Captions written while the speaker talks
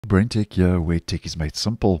BrenTech here, where tech is made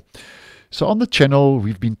simple. So on the channel,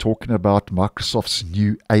 we've been talking about Microsoft's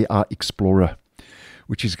new AI Explorer,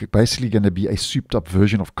 which is basically going to be a souped-up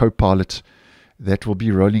version of Copilot that will be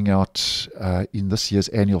rolling out in this year's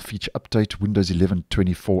annual feature update, Windows 11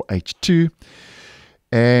 24H2.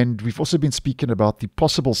 And we've also been speaking about the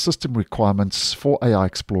possible system requirements for AI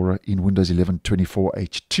Explorer in Windows 11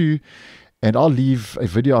 24H2. And I'll leave a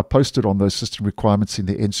video I posted on those system requirements in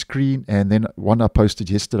the end screen, and then one I posted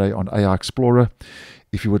yesterday on AI Explorer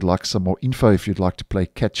if you would like some more info, if you'd like to play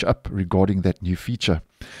catch up regarding that new feature.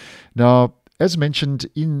 Now, as mentioned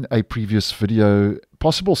in a previous video,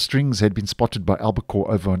 possible strings had been spotted by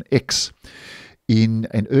Albacore over on X in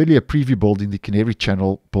an earlier preview build in the Canary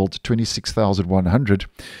channel, build 26100.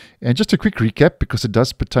 And just a quick recap, because it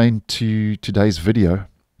does pertain to today's video.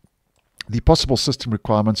 The possible system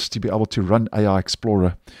requirements to be able to run AI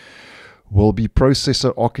Explorer will be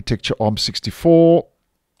processor architecture ARM64,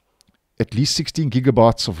 at least 16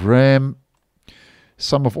 gigabytes of RAM,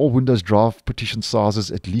 sum of all Windows drive partition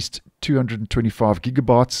sizes at least 225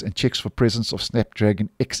 gigabytes, and checks for presence of Snapdragon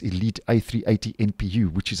X Elite A380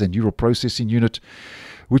 NPU, which is a neural processing unit,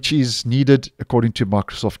 which is needed, according to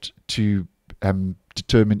Microsoft, to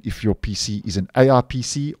determine if your PC is an AR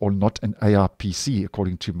PC or not an AR PC,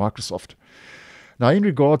 according to Microsoft. Now, in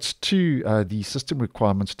regards to the system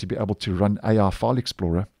requirements to be able to run AR File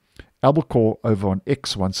Explorer, Albacore over on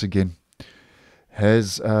X once again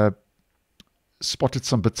has spotted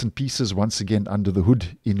some bits and pieces once again under the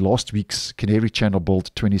hood in last week's Canary channel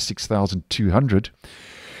build 26200,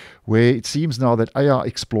 where it seems now that AR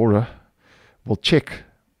Explorer will check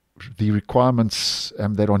the requirements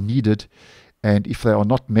that are needed, and if they are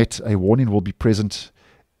not met, a warning will be present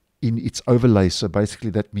in its overlay. So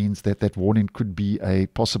basically that means that that warning could be a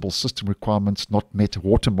possible system requirements not met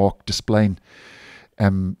watermark displaying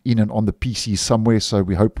in and on the PC somewhere. So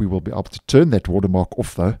we hope we will be able to turn that watermark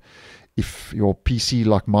off, though. If your PC,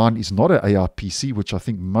 like mine, is not an AR PC, which I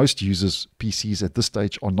think most users' PCs at this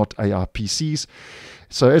stage are not AR PCs.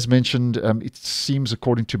 So as mentioned, it seems,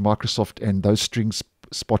 according to Microsoft and those strings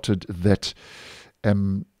spotted, that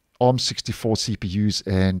ARM64 CPUs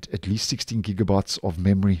and at least 16 gigabytes of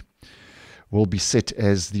memory will be set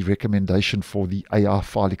as the recommendation for the AR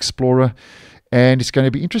File Explorer. And it's going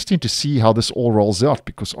to be interesting to see how this all rolls out,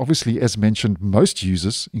 because obviously, as mentioned, most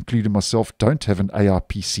users, including myself, don't have an AR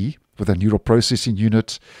PC with a neural processing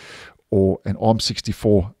unit or an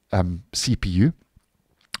ARM64 CPU.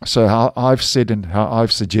 So how I've said and how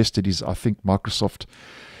I've suggested is, I think Microsoft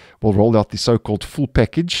will roll out the so-called full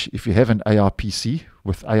package if you have an AR PC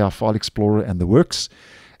with AR File Explorer and the works.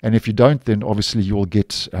 And if you don't, then obviously you will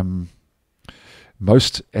get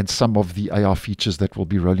most and some of the AR features that will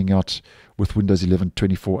be rolling out with Windows 11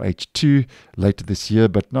 24H2 later this year.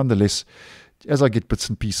 But nonetheless, as I get bits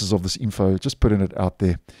and pieces of this info, just putting it out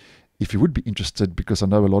there if you would be interested, because I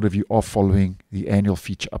know a lot of you are following the annual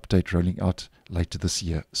feature update rolling out later this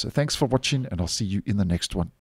year. So thanks for watching, and I'll see you in the next one.